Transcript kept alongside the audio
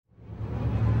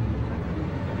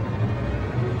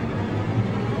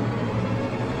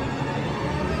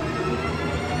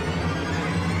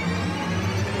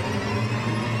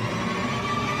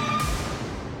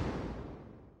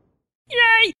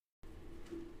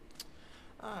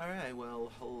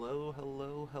Well,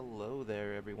 hello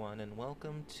there, everyone, and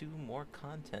welcome to more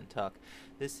Content Talk.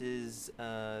 This is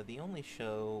the only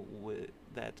show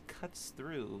that cuts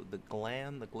through the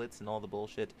glam, the glitz, and all the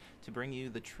bullshit to bring you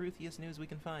the truthiest news we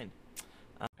can find.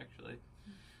 Actually,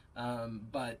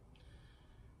 but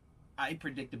I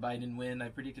predict a Biden win. I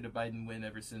predicted a Biden win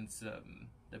ever since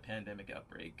the pandemic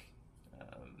outbreak.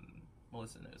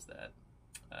 Melissa knows that.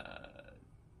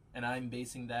 And I'm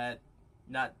basing that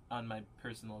not on my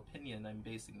personal opinion. I'm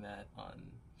basing that on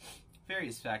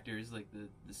various factors like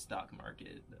the stock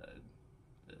market,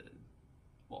 the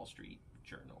Wall Street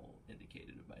Journal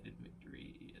indicated a Biden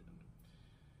victory,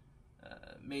 and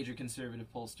major conservative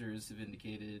pollsters have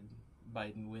indicated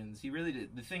Biden wins. He really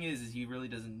did. The thing is he really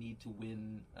doesn't need to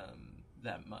win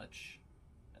that much.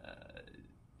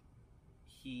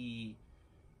 He,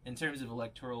 in terms of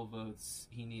electoral votes,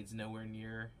 he needs nowhere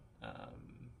near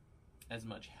as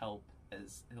much help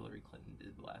as Hillary Clinton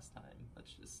did last time.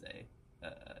 Let's just say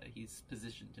he's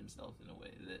positioned himself in a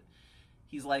way that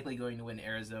he's likely going to win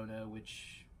Arizona,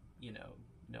 which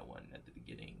no one at the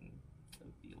beginning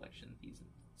of the election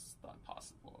thought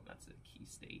possible, and that's a key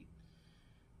state.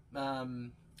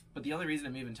 But the only reason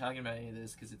I'm even talking about any of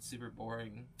this, because it's super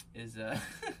boring, is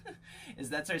is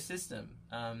that's our system.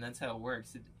 That's how it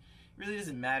works. It really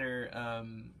doesn't matter.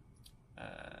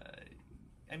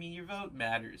 I mean, your vote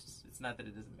matters. It's not that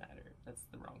it doesn't matter. That's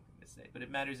the wrong thing to say. But it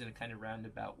matters in a kind of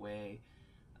roundabout way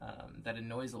that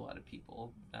annoys a lot of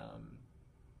people.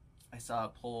 I saw a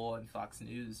poll on Fox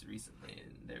News recently,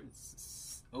 and there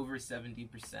was over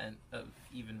 70% of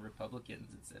even Republicans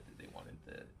that said that they wanted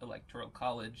the Electoral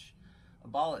College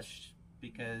abolished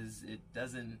because it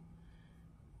doesn't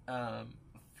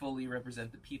fully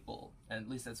represent the people. And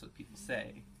at least that's what people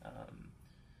say.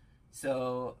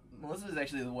 So Melissa was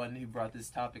actually the one who brought this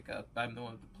topic up. I'm the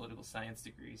one with the political science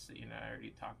degree, so I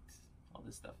already talked all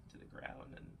this stuff into the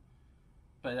ground.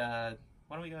 But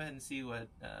why don't we go ahead and see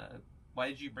why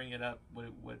did you bring it up?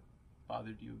 What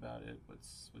bothered you about it?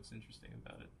 What's interesting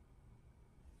about it?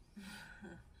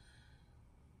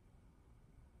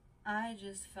 I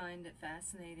just find it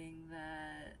fascinating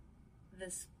that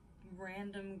this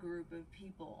random group of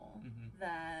people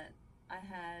that I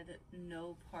had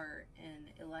no part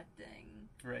in electing.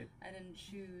 Right. I didn't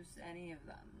choose any of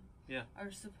them. Yeah.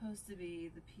 Are supposed to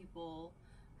be the people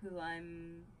who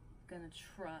I'm gonna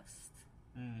trust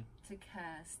to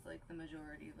cast like the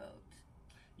majority vote.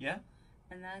 Yeah.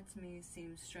 And that to me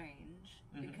seems strange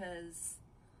because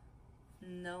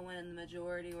no one in the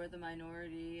majority or the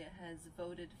minority has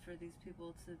voted for these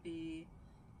people to be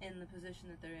in the position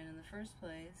that they're in the first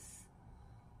place.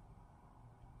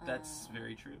 That's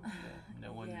very true. Yeah.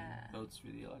 No one votes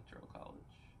for the Electoral College.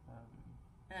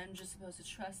 And I'm just supposed to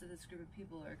trust that this group of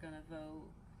people are going to vote.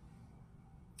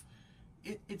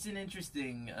 It's an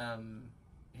interesting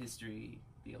history,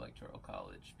 the Electoral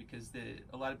College, because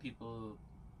a lot of people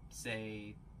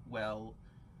say, well,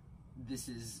 this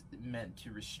is meant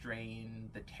to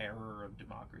restrain the terror of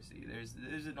democracy.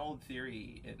 There's an old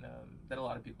theory that a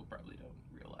lot of people probably don't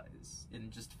realize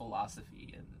in just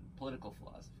philosophy and political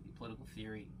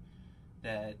theory,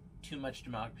 that too much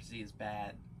democracy is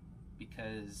bad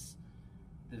because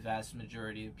the vast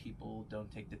majority of people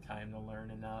don't take the time to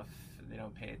learn enough, they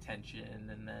don't pay attention,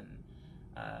 and then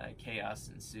chaos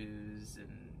ensues,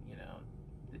 and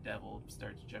the devil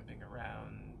starts jumping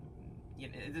around.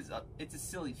 It's a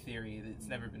silly theory that's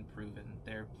never been proven.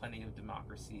 There are plenty of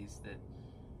democracies that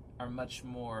are much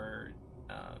more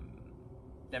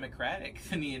democratic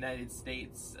than the United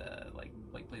States, like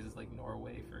places like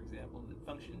Norway, for example, that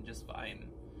function just fine,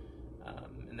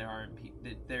 and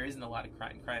there isn't a lot of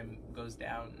crime. Crime goes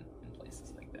down in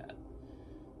places like that.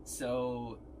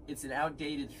 So it's an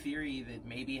outdated theory that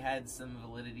maybe had some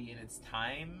validity in its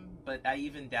time, but I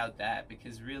even doubt that,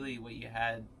 because really what you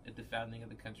had at the founding of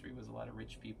the country was a lot of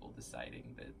rich people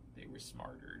deciding that they were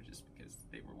smarter just because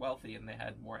they were wealthy and they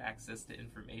had more access to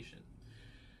information.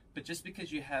 But just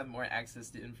because you have more access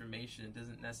to information, it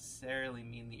doesn't necessarily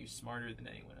mean that you're smarter than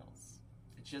anyone else.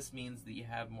 It just means that you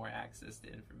have more access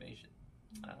to information.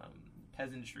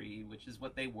 Peasantry, which is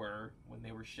what they were when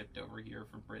they were shipped over here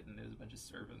from Britain, there was a bunch of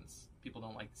servants. People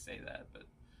don't like to say that, but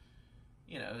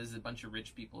it was a bunch of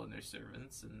rich people and their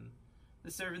servants, and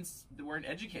the servants weren't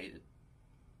educated.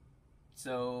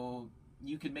 So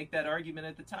you could make that argument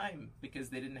at the time because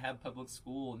they didn't have public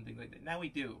school and things like that. Now we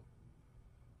do.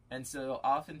 And so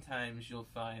oftentimes you'll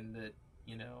find that,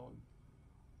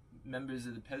 members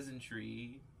of the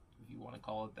peasantry, if you want to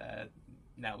call it that,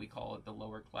 now we call it the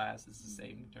lower class, it's the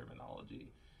same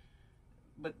terminology,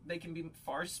 but they can be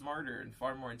far smarter and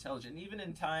far more intelligent. Even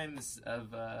in times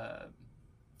of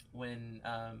when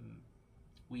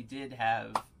we did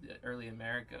have early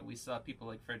America. We saw people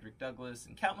like Frederick Douglass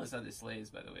and countless other slaves,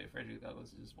 by the way. Frederick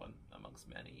Douglass is just one amongst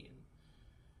many,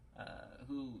 and,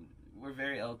 who were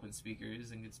very eloquent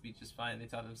speakers and could speak just fine. They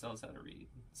taught themselves how to read.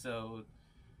 So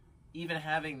even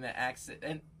having the access,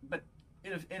 but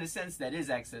in a sense that is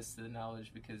access to the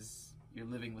knowledge because you're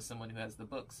living with someone who has the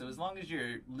books. So as long as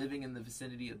you're living in the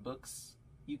vicinity of books,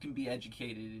 you can be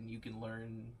educated and you can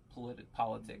learn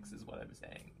politics is what I'm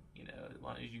saying. You know, as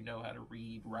long as you know how to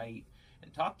read, write,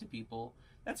 and talk to people,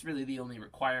 that's really the only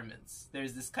requirements.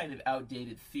 There's this kind of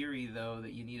outdated theory, though,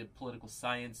 that you need a political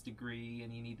science degree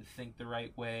and you need to think the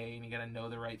right way and you got to know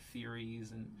the right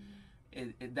theories,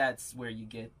 and that's where you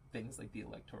get things like the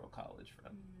Electoral College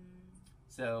from.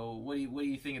 So what do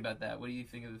you think about that? What do you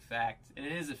think of the fact, and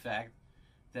it is a fact,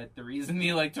 that the reason the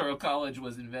Electoral College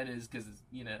was invented is because,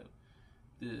 you know,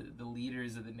 the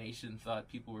leaders of the nation thought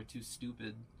people were too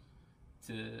stupid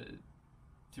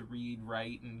to read,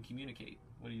 write, and communicate.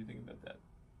 What do you think about that?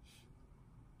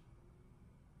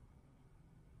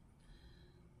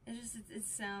 It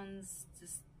sounds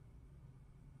just,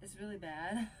 it's really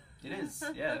bad. It is,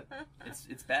 yeah.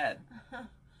 It's bad.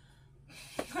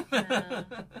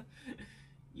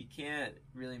 You can't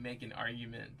really make an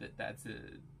argument that that's a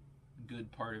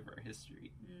good part of our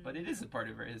history, but it is a part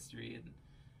of our history, and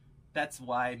that's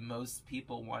why most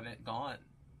people want it gone.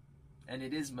 And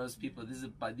it is most people. These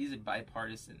are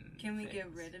bipartisan. Can we things.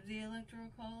 get rid of the Electoral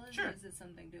College? Sure. Or is it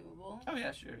something doable? Oh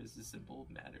yeah, sure. It's a simple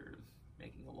matter of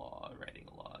making a law, writing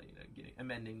a law, you know,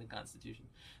 amending the Constitution.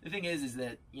 The thing is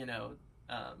that, you know,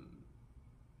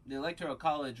 the Electoral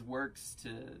College works to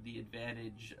the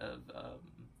advantage of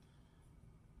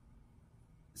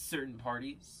certain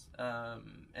parties,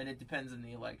 and it depends on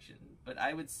the election. But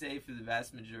I would say for the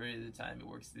vast majority of the time, it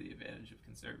works to the advantage of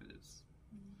conservatives.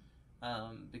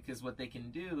 Because what they can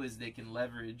do is they can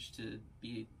leverage to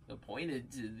be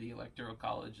appointed to the Electoral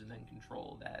College and then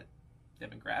control that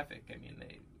demographic. I mean,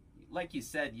 they, like you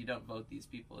said, you don't vote these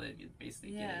people in. You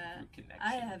basically get it through connection.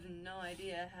 I have no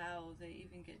idea how they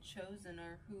even get chosen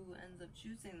or who ends up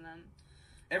choosing them.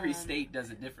 Every state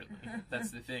does it differently. That's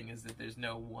the thing, is that there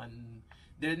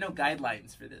are no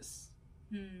guidelines for this.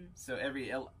 So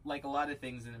like a lot of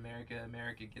things in America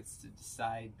gets to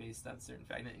decide based on certain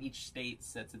factors, and each state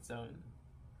sets its own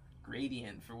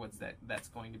gradient for what's that's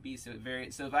going to be. So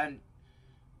if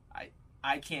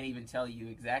I can't even tell you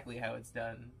exactly how it's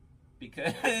done,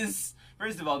 because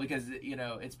first of all, because, you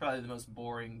know, it's probably the most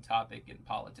boring topic in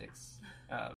politics,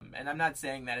 and I'm not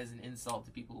saying that as an insult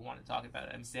to people who want to talk about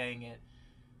it. I'm saying it,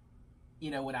 you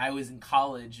know, when I was in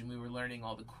college and we were learning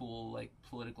all the cool, like,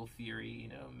 political theory, you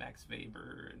know, Max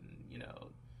Weber and, you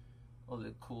know, all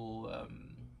the cool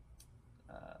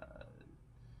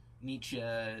Nietzsche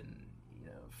and, you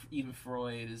know, even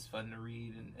Freud is fun to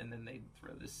read, and then they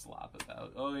throw this slop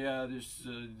about, oh yeah, there's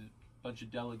a bunch of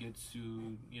delegates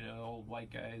who, you know, old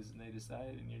white guys, and they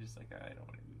decide, and you're just like, I don't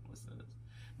want to even listen to this.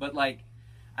 But, like,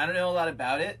 I don't know a lot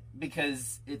about it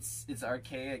because it's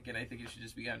archaic, and I think it should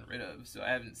just be gotten rid of. So I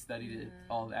haven't studied it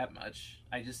all that much.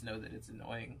 I just know that it's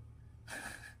annoying.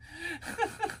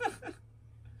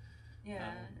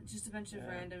 Just a bunch of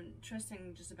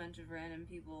trusting just a bunch of random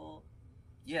people.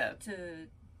 Yeah. To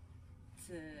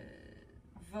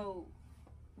vote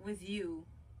with you.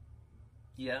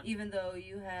 Yeah. Even though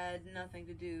you had nothing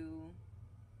to do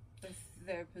with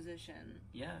their position.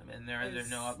 Yeah, and there's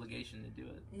no obligation to do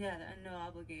it. Yeah, no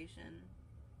obligation.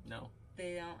 No.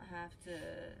 They don't have to.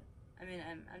 I mean,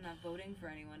 I'm not voting for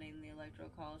anyone in the Electoral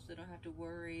College. They don't have to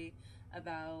worry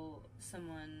about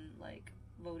someone, like,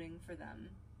 voting for them.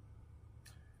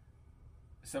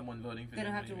 Someone voting for them? They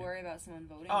don't have to worry about someone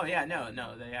voting for them. Oh, yeah, no,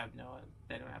 they don't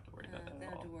have to worry about that They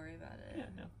at don't all. have to worry about it. Yeah,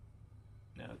 no.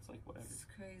 No, it's like, whatever. It's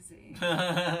crazy.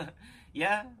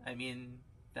 Yeah, I mean,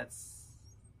 that's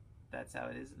how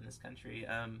it is in this country.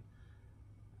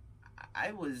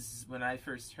 When I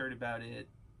first heard about it,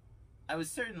 I was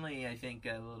certainly, I think,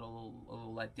 a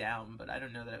little let down, but I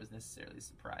don't know that I was necessarily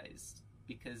surprised,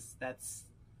 because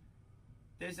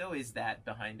there's always that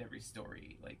behind every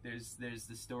story. Like, there's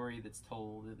the story that's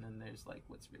told, and then there's, like,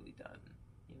 what's really done.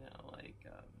 You know, like,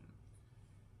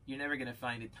 you're never gonna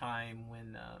find a time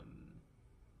when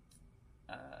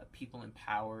people in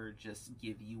power just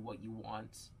give you what you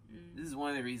want. This is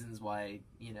one of the reasons why,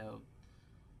 you know,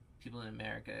 people in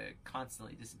America are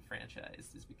constantly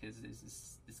disenfranchised, is because there's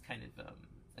this kind of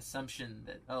assumption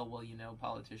that, oh, well, you know,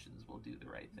 politicians will do the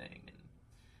right thing, and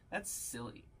that's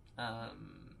silly.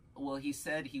 Well, he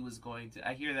said he was going to.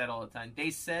 I hear that all the time. They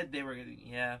said they were going to.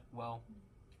 Yeah, well,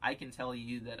 I can tell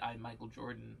you that I'm Michael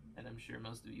Jordan, and I'm sure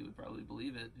most of you would probably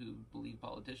believe it, who believe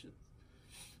politicians.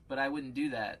 But I wouldn't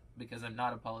do that because I'm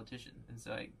not a politician, and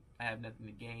so I have nothing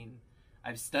to gain.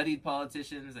 I've studied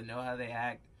politicians. I know how they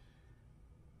act.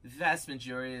 The vast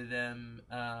majority of them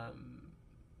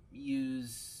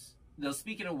they'll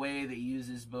speak in a way that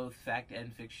uses both fact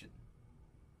and fiction.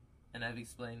 And I've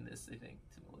explained this, I think,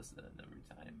 to Melissa a number of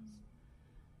times.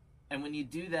 And when you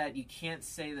do that, you can't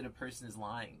say that a person is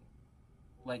lying.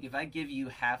 Like, if I give you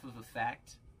half of a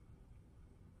fact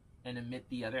and omit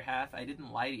the other half, I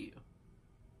didn't lie to you.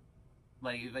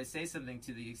 Like, if I say something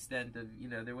to the extent of,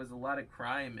 there was a lot of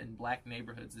crime in black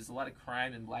neighborhoods. There's a lot of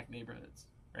crime in black neighborhoods,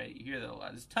 right? You hear that a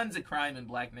lot. There's tons of crime in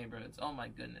black neighborhoods. Oh my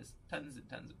goodness. Tons and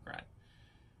tons of crime.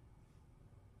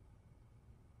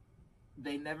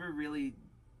 They never really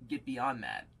get beyond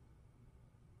that.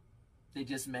 They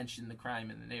just mention the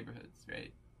crime in the neighborhoods,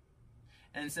 right?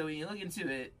 And so when you look into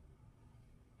it,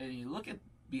 and you look at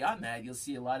beyond that, you'll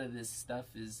see a lot of this stuff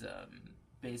is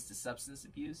based to substance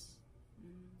abuse,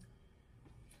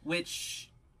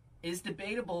 which is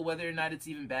debatable whether or not it's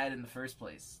even bad in the first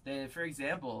place. For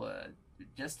example,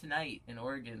 just tonight in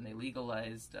Oregon, they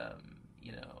legalized,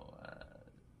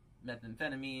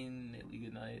 methamphetamine. They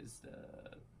legalized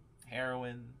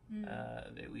heroin.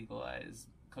 They legalized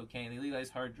cocaine. They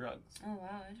legalized hard drugs. Oh,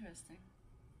 wow, interesting.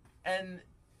 And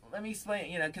let me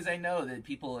explain, because I know that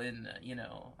people in,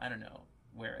 I don't know,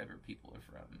 wherever people are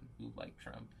from who like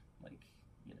Trump, like,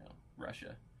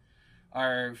 Russia,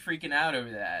 are freaking out over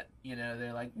that.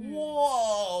 They're like,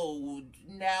 whoa,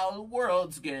 now the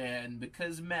world's gonna end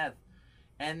because meth.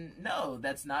 And no,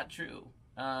 that's not true.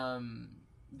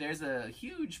 There's a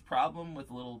huge problem with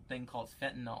a little thing called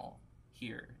fentanyl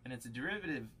here, and it's a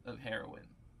derivative of heroin.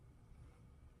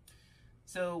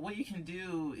 So what you can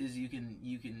do is you can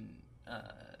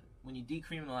when you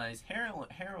decriminalize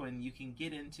heroin, you can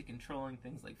get into controlling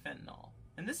things like fentanyl.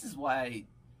 And this is why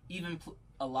even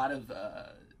a lot of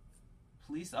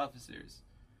police officers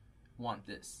want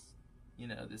this,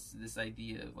 this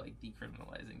idea of like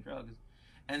decriminalizing drugs.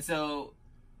 And so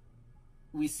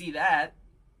we see that,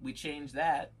 we change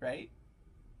that, right?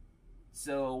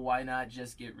 So why not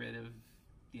just get rid of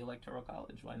the Electoral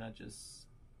College? Why not just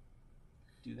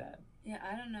do that? Yeah,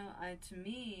 I don't know. To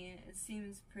me, it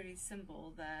seems pretty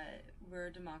simple that we're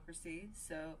a democracy,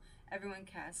 so everyone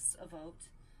casts a vote,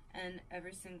 and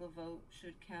every single vote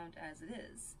should count as it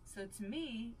is. So to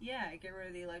me, yeah, get rid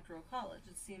of the Electoral College.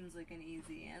 It seems like an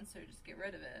easy answer. Just get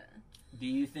rid of it. Do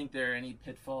you think there are any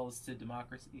pitfalls to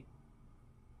democracy?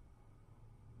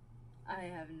 I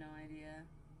have no idea.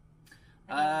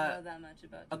 I don't know that much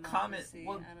about democracy.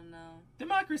 I don't know.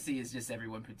 Democracy is just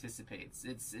everyone participates.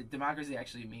 Democracy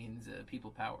actually means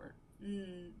people power.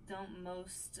 Don't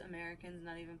most Americans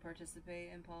not even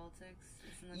participate in politics?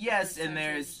 Yes, and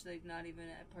there's like not even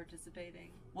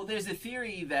participating. Well, there's a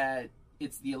theory that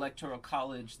it's the Electoral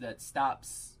College that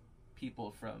stops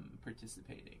people from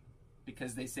participating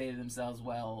because they say to themselves,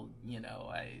 "Well,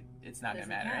 it's not going to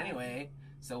matter anyway.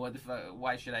 So what the fuck?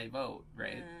 Why should I vote?"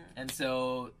 Right? And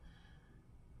so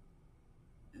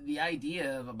the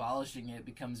idea of abolishing it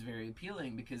becomes very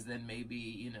appealing because then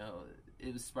maybe,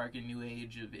 it would spark a new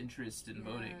age of interest in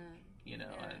voting,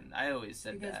 and I always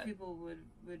said because that. People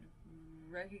would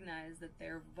recognize that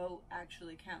their vote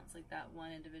actually counts, like that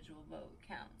one individual vote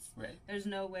counts. Right. There's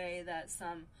no way that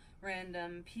some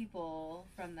random people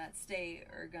from that state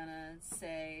are gonna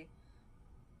say,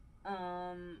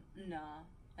 no,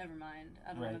 never mind,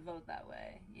 I don't want to vote that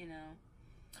way,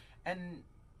 And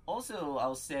also,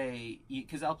 I'll say,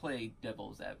 because I'll play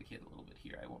devil's advocate a little bit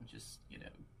here. I won't just,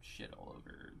 shit all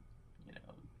over,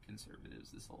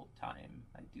 conservatives this whole time.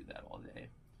 I do that all day.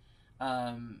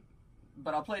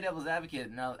 But I'll play devil's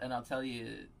advocate, and I'll tell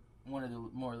you one of the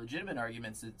more legitimate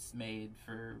arguments that's made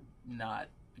for not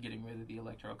getting rid of the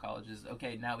Electoral College is,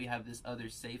 okay, now we have this other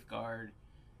safeguard.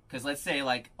 Because let's say,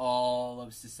 like, all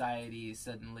of society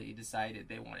suddenly decided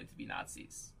they wanted to be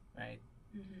Nazis, right?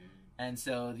 Mm-hmm. And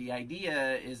so the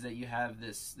idea is that you have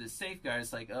this safeguard.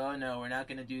 It's like, oh no, we're not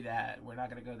going to do that. We're not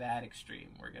going to go that extreme.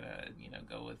 We're going to,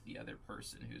 go with the other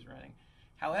person who's running.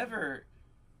 However,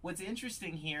 what's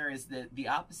interesting here is that the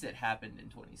opposite happened in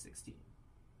 2016.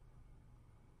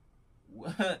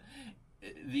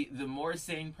 The more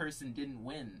sane person didn't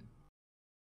win.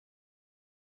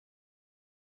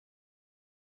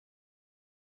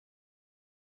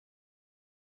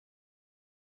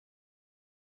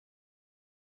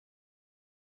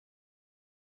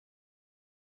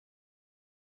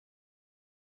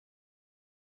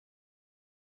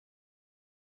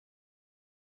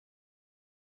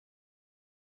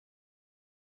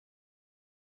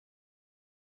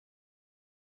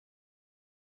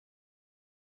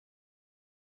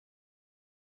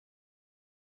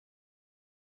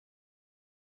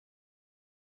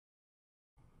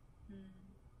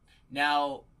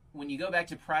 Now, when you go back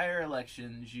to prior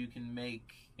elections, you can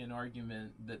make an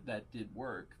argument that that did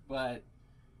work, but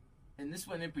in this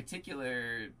one in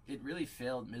particular, it really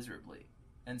failed miserably.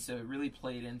 And so it really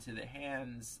played into the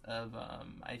hands of,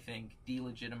 I think,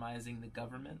 delegitimizing the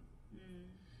government.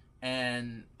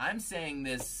 And I'm saying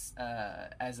this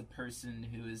as a person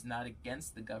who is not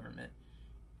against the government.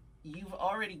 You've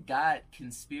already got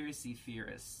conspiracy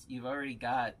theorists. You've already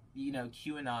got,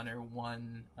 QAnoner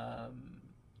won, no,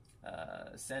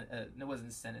 it wasn't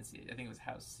a Senate seat. I think it was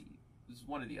House seat. It was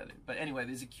one or the other. But anyway,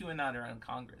 there's a QAnoner on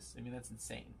Congress. I mean, that's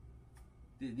insane.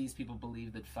 These people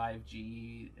believe that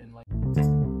 5G and like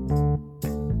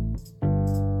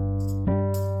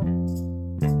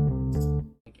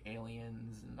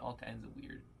aliens and all kinds of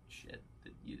weird shit.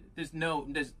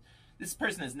 This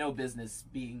person has no business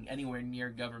being anywhere near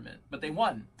government, but they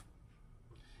won.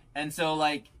 And so,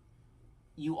 like,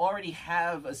 you already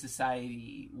have a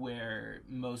society where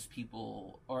most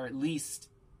people, or at least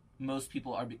most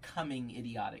people, are becoming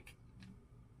idiotic.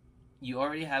 You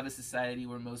already have a society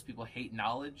where most people hate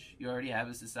knowledge. You already have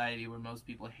a society where most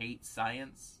people hate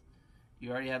science.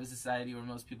 You already have a society where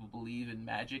most people believe in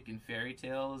magic and fairy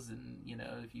tales. And,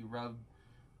 if you rub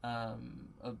a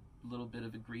little bit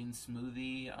of a green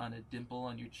smoothie on a dimple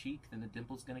on your cheek, then the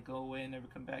dimple's going to go away and never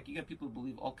come back. You got people who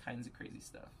believe all kinds of crazy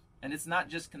stuff. And it's not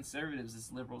just conservatives,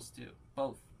 it's liberals too.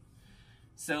 Both.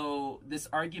 So this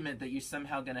argument that you're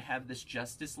somehow going to have this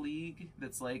Justice League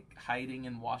that's like hiding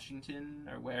in Washington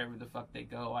or wherever the fuck they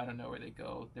go, I don't know where they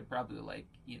go. They're probably like,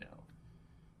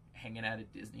 hanging out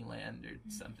at Disneyland or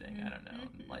something. I don't know.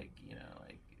 Like,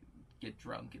 like get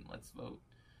drunk and let's vote.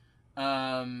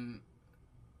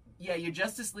 Yeah, your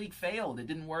Justice League failed. It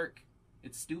didn't work.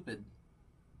 It's stupid.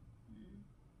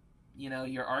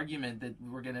 Your argument that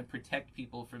we're going to protect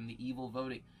people from the evil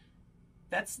voting,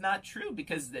 that's not true,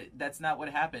 because that's not what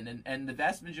happened. And the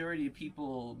vast majority of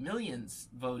people, millions,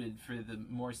 voted for the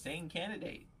more sane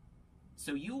candidate.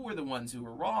 So you were the ones who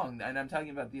were wrong. And I'm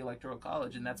talking about the Electoral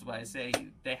College, and that's why I say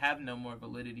they have no more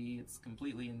validity. It's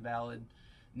completely invalid.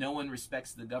 No one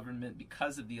respects the government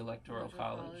because of the Electoral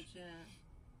College. Yeah.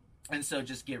 And so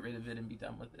just get rid of it and be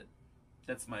done with it.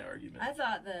 That's my argument. I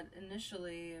thought that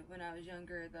initially, when I was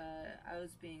younger, that I was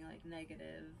being, like,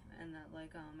 negative and that,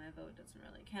 like, my vote doesn't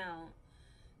really count.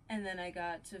 And then I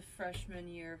got to freshman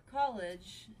year of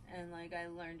college, and, like, I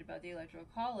learned about the Electoral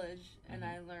College, and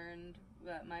I learned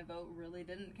that my vote really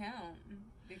didn't count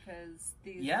because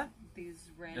these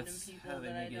random people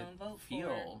that I don't vote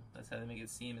for. That's how they make it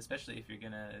seem, especially if you're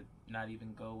going to not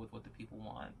even go with what the people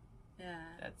want.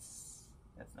 Yeah. That's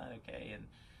not okay. And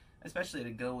especially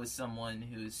to go with someone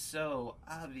who's so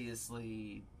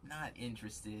obviously not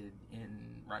interested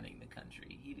in running the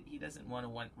country. He doesn't want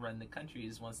to run the country. He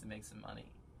just wants to make some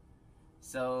money.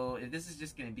 So if this is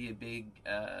just going to be a big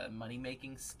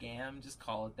money-making scam, just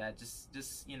call it that. Just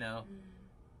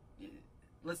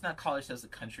let's not call ourselves a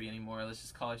country anymore. Let's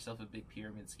just call ourselves a big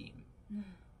pyramid scheme.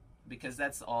 Because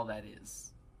that's all that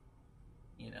is.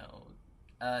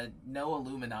 No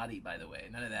Illuminati, by the way.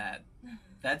 None of that.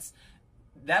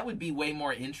 That would be way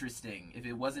more interesting if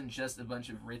it wasn't just a bunch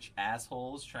of rich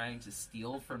assholes trying to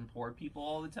steal from poor people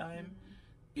all the time.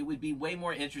 It would be way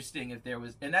more interesting if there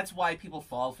was... And that's why people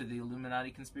fall for the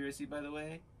Illuminati conspiracy, by the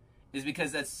way, is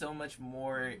because that's so much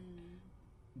more...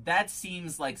 That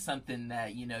seems like something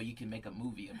that, you can make a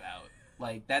movie about.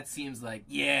 Like, that seems like,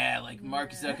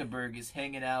 Mark Zuckerberg is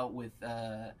hanging out with...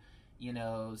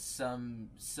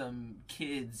 some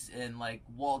kids, and like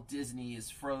Walt Disney is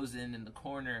frozen in the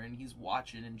corner and he's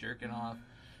watching and jerking off.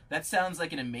 That sounds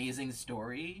like an amazing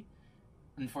story.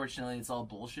 Unfortunately, it's all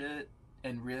bullshit,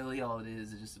 and really all it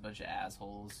is just a bunch of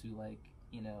assholes who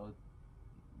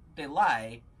they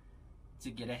lie to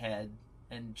get ahead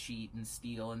and cheat and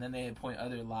steal, and then they appoint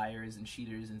other liars and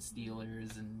cheaters and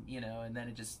stealers, and and then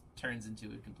it just turns into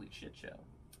a complete shit show.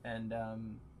 And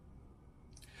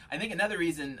I think another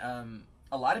reason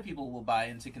a lot of people will buy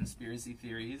into conspiracy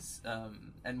theories,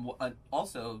 and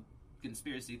also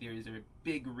conspiracy theories are a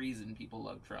big reason people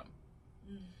love Trump.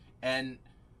 And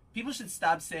people should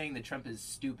stop saying that Trump is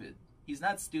stupid. He's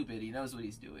not stupid. He knows what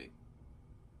he's doing.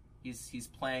 He's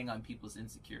playing on people's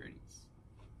insecurities.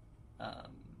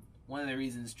 One of the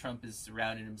reasons Trump has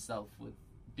surrounded himself with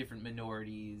different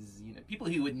minorities, people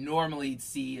he would normally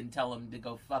see and tell them to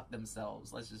go fuck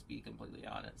themselves. Let's just be completely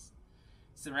honest.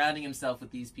 Surrounding himself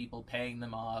with these people, paying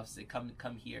them off, say, come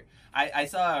here. I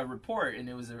saw a report, and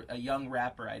it was a young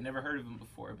rapper. I'd never heard of him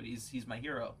before, but he's my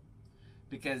hero.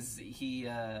 Because he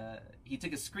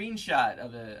took a screenshot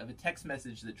of a text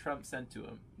message that Trump sent to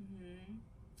him.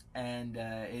 And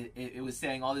it was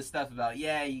saying all this stuff about,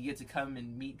 you get to come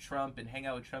and meet Trump and hang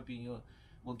out with Trump, and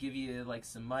we'll give you like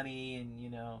some money, and you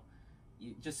know,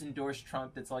 you just endorse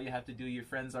Trump. That's all you have to do. Your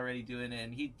friend's already doing it.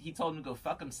 And he told him to go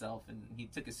fuck himself, and he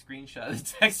took a screenshot of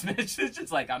the text message.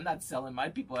 It's like, I'm not selling my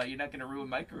people out. You're not going to ruin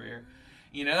my career,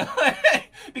 you know,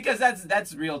 because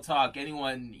that's real talk.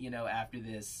 Anyone, you know, after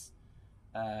this,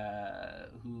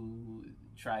 who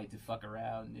tried to fuck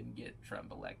around and get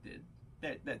Trump elected,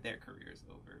 that their career is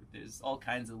over. There's all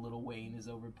kinds of Lil Wayne is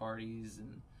over parties,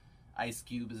 and Ice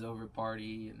Cube is over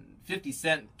party, and 50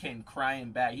 Cent came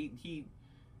crying back. He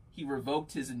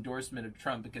revoked his endorsement of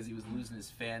Trump because he was losing his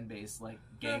fan base like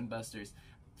gangbusters.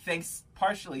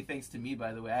 Partially thanks to me,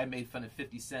 by the way. I made fun of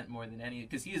 50 Cent more than any,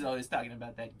 because he's always talking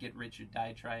about that get rich or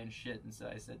die trying shit, and so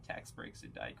I said tax breaks or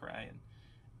die crying.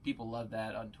 People love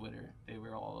that on Twitter. They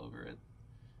were all over it.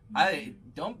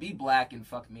 Don't be black and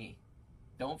fuck me.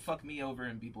 Don't fuck me over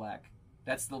and be black.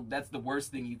 That's the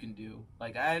worst thing you can do.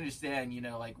 Like, I understand, you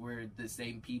know, like, we're the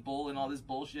same people and all this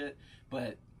bullshit,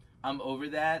 but I'm over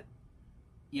that.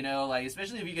 You know, like,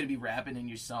 especially if you're gonna be rapping in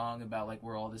your song about like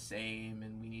we're all the same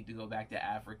and we need to go back to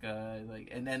Africa, like,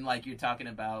 and then like you're talking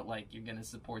about like you're gonna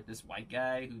support this white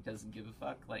guy who doesn't give a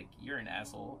fuck. Like, you're an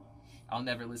asshole. I'll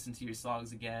never listen to your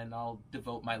songs again. I'll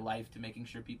devote my life to making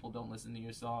sure people don't listen to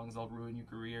your songs. I'll ruin your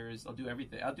careers. I'll do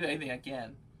everything. I'll do anything I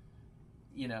can.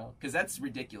 You know, because that's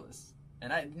ridiculous.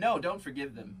 And don't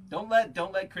forgive them. Don't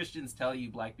let Christians tell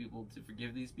you black people to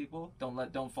forgive these people.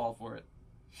 Don't fall for it.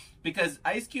 Because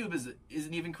Ice Cube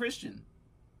isn't even Christian.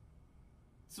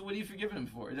 So what are you forgiving him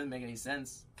for? It doesn't make any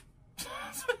sense.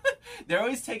 They're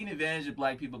always taking advantage of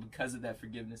black people because of that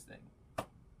forgiveness thing.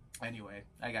 Anyway,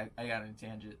 I got on a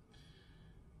tangent.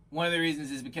 One of the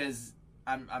reasons is because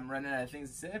I'm running out of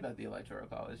things to say about the Electoral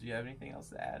College. Do you have anything else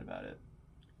to add about it?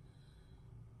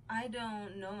 I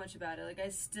don't know much about it. Like,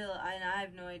 I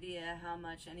have no idea how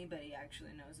much anybody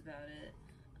actually knows about it,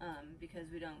 because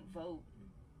we don't vote.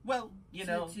 Well, you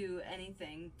know, to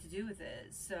anything to do with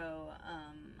it. So,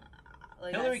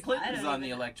 like, Hillary Clinton is on the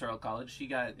Electoral College. She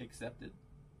got accepted.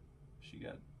 She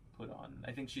got put on.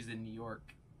 I think she's in New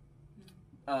York.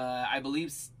 I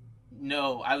believe.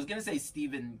 No, I was gonna say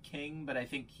Stephen King, but I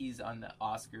think he's on the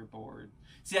Oscar board.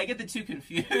 See, I get the two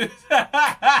confused. Isn't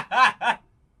that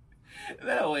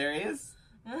hilarious?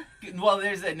 Well,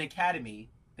 there's an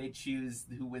academy. They choose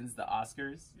who wins the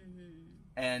Oscars,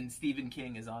 and Stephen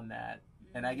King is on that.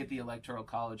 And I get the Electoral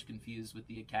College confused with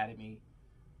the Academy,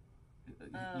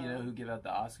 you know, who give out the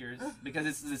Oscars, because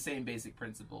it's the same basic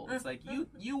principle. It's like,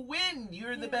 you win,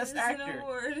 you're the best actor. An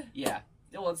award. Yeah,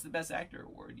 well, it's the best actor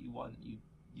award. You won.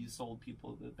 You sold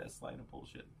people the best line of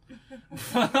bullshit.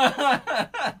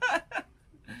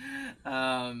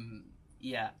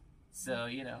 Yeah. So,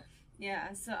 you know.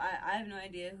 Yeah, so I have no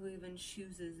idea who even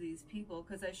chooses these people,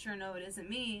 because I sure know it isn't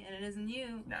me, and it isn't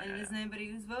you, and it isn't anybody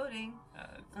who's voting.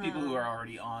 People who are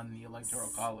already on the Electoral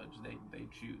College, they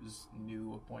choose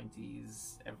new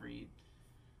appointees every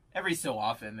so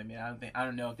often. I mean, I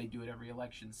don't know if they do it every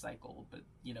election cycle, but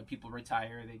you know, people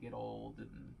retire, they get old,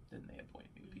 and then they appoint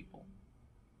new people.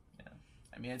 Yeah,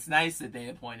 I mean, it's nice that they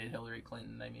appointed Hillary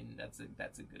Clinton. I mean, that's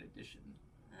a good addition.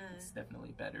 It's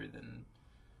definitely better than,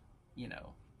 you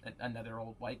know, another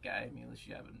old white guy. I mean, unless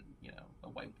you have a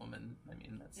white woman. I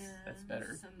mean, that's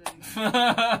better.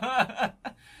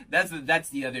 That's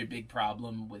the other big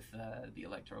problem with the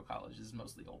Electoral College is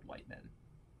mostly old white men.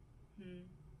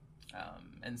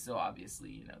 And so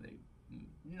obviously, you know, they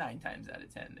 9 times out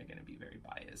of 10 they're going to be very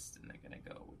biased, and they're going to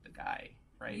go with the guy,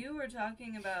 right? You were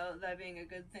talking about that being a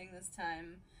good thing this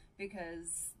time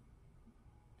because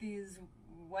these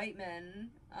white men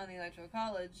on the Electoral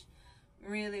College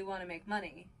really want to make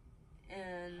money,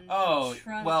 and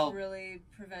Trump really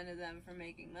prevented them from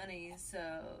making money, so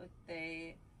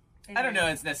they I don't know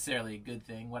it's necessarily a good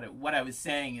thing. What I was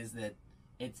saying is that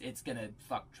it's gonna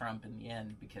fuck Trump in the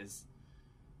end, because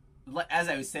as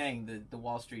I was saying, the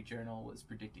Wall Street Journal was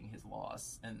predicting his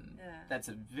loss, and that's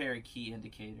a very key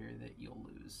indicator that you'll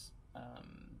lose.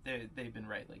 They've been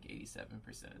right like 87%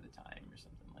 of the time or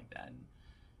something like that. And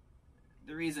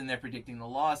the reason they're predicting the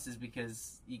loss is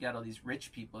because you got all these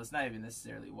rich people. It's not even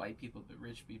necessarily white people, but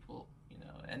rich people, you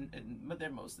know, but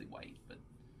they're mostly white, but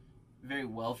very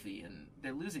wealthy, and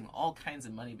they're losing all kinds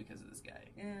of money because of this guy.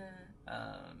 Yeah.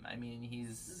 I mean,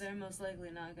 they're most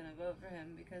likely not going to vote for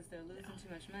him because they're losing too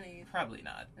much money. Probably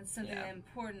not. It's something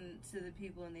important to the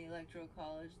people in the Electoral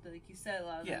College. Like you said, a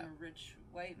lot of them are rich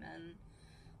white men.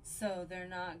 So they're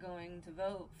not going to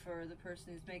vote for the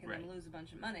person who's making them lose a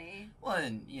bunch of money. Well,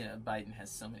 and, you know, Biden has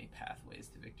so many pathways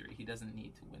to victory. He doesn't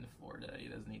need to win Florida. He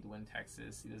doesn't need to win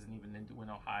Texas. He doesn't even need to win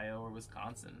Ohio or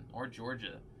Wisconsin or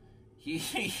Georgia.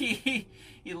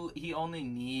 he only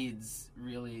needs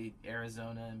really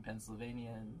Arizona and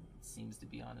Pennsylvania, and seems to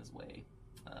be on his way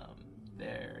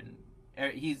there.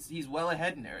 And he's well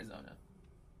ahead in Arizona.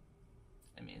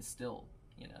 I mean, it's still,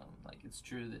 like, it's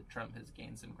true that Trump has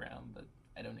gained some ground, but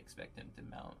I don't expect him to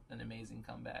mount an amazing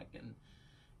comeback. And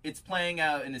it's playing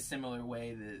out in a similar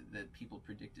way that people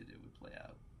predicted it would play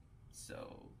out.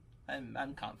 So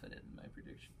I'm confident in my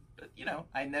prediction. But,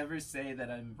 I never say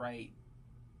that I'm right.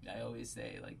 I always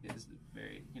say, like, there's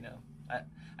very,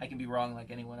 I can be wrong like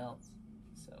anyone else.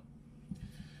 So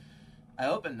I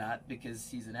hope I'm not, because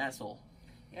he's an asshole.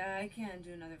 Yeah, I can't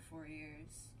do another 4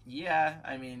 years. Yeah,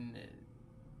 I mean,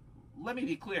 let me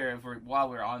be clear, while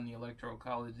we're on the Electoral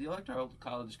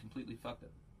College completely fucked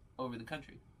up over the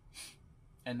country.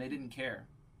 And they didn't care,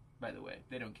 by the way.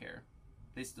 They don't care.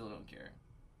 They still don't care.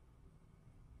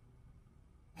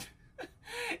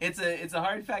 It's a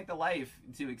hard fact of life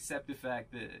to accept the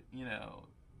fact that,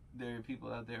 there are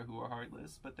people out there who are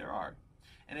heartless, but there are.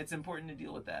 And it's important to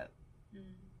deal with that. Mm.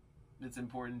 It's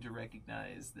important to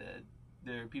recognize that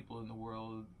there are people in the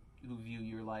world who view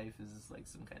your life as like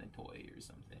some kind of toy or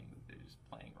something that they're just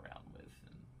playing around with.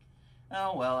 And,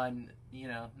 oh, well,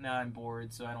 now I'm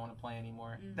bored, so I don't want to play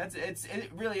anymore. Mm.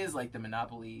 It really is like the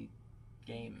Monopoly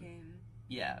game.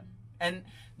 Yeah. Mm. And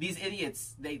these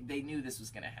idiots, they knew this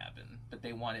was going to happen, but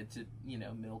they wanted to,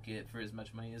 milk it for as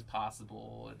much money as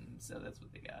possible, and so that's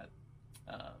what they got.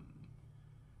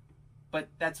 But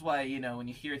that's why, when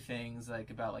you hear things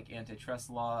about antitrust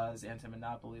laws,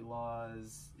 anti-monopoly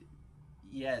laws,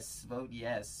 yes, vote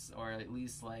yes, or at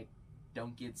least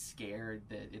don't get scared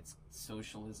that it's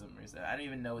socialism or something. I don't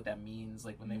even know what that means.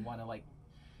 When they want to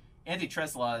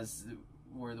antitrust laws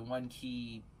were the one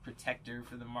key protector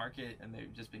for the market, and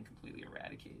they've just been completely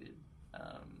eradicated.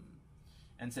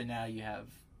 And so now you have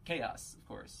chaos, of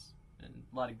course, and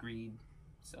a lot of greed.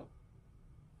 So,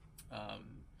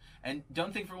 and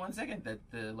don't think for one second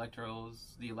that the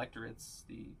electorates,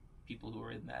 the people who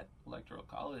are in that electoral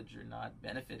college are not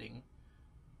benefiting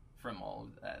from all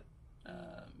of that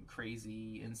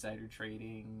crazy insider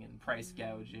trading and price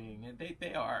gouging. And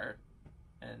they are,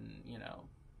 and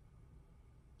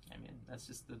I mean, this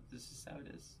is how it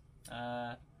is.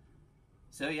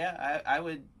 So yeah, I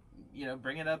would,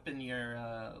 bring it up in your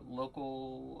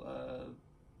local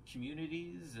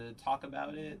communities, talk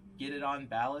about it, get it on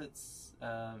ballots,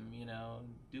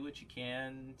 do what you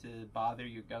can to bother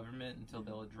your government until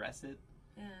they'll address it.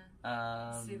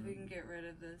 Yeah. See if we can get rid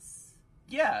of this.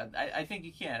 Yeah, I think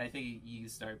you can. I think you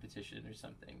start a petition or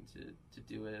something to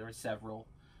do it, or several,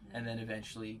 and then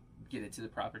eventually get it to the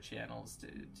proper channels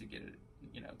to get it,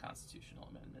 constitutional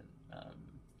amendment.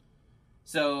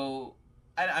 So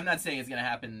I'm not saying it's going to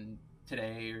happen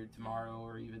today or tomorrow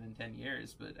or even in 10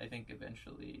 years, but I think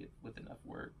eventually, with enough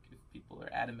work, if people are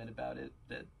adamant about it,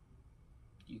 that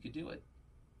you could do it.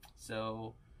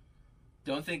 So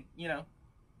don't think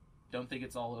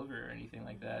it's all over or anything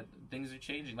like that. Things are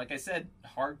changing. Like I said,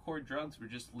 hardcore drugs were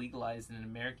just legalized in an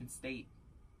American state.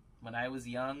 When I was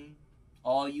young,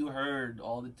 all you heard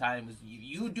all the time was,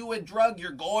 you do a drug,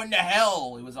 you're going to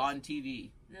hell. It was on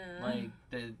TV.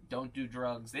 Don't do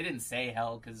drugs. They didn't say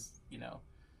hell because,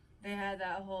 They had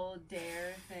that whole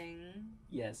dare thing.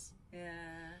 Yes.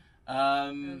 Yeah.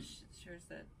 Sure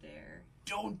said dare.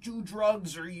 Don't do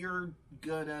drugs or you're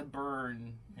gonna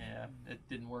burn. Yeah, it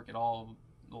didn't work at all.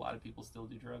 A lot of people still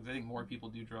do drugs. I think more people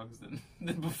do drugs than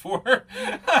before.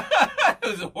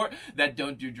 That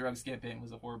don't do drugs campaign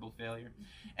was a horrible failure.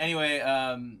 Anyway,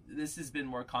 this has been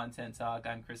More Content Talk.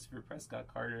 I'm Christopher Prescott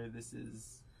Carter. This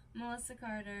is Melissa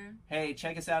Carter. Hey,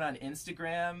 check us out on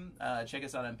Instagram. Check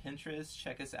us out on Pinterest.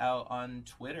 Check us out on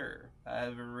Twitter. I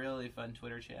have a really fun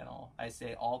Twitter channel. I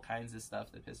say all kinds of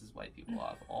stuff that pisses white people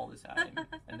off all the time,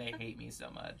 and they hate me so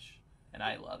much. And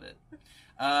I love it.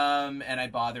 And I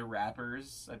bother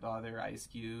rappers. I bother Ice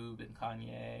Cube and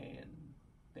Kanye, and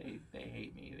they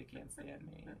hate me. They can't stand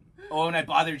me. And I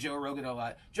bother Joe Rogan a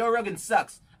lot. Joe Rogan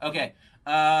sucks. Okay.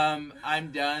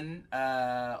 I'm done.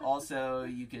 Also,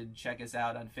 you could check us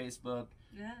out on Facebook.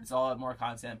 Yeah. It's all More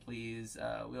Content, please.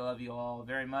 We love you all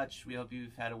very much. We hope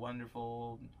you've had a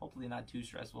wonderful, hopefully not too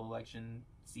stressful election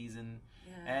season.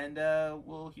 Yeah. And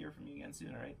we'll hear from you again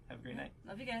soon, all right? Have a great night.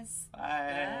 Love you guys.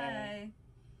 Bye.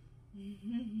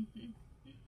 Bye.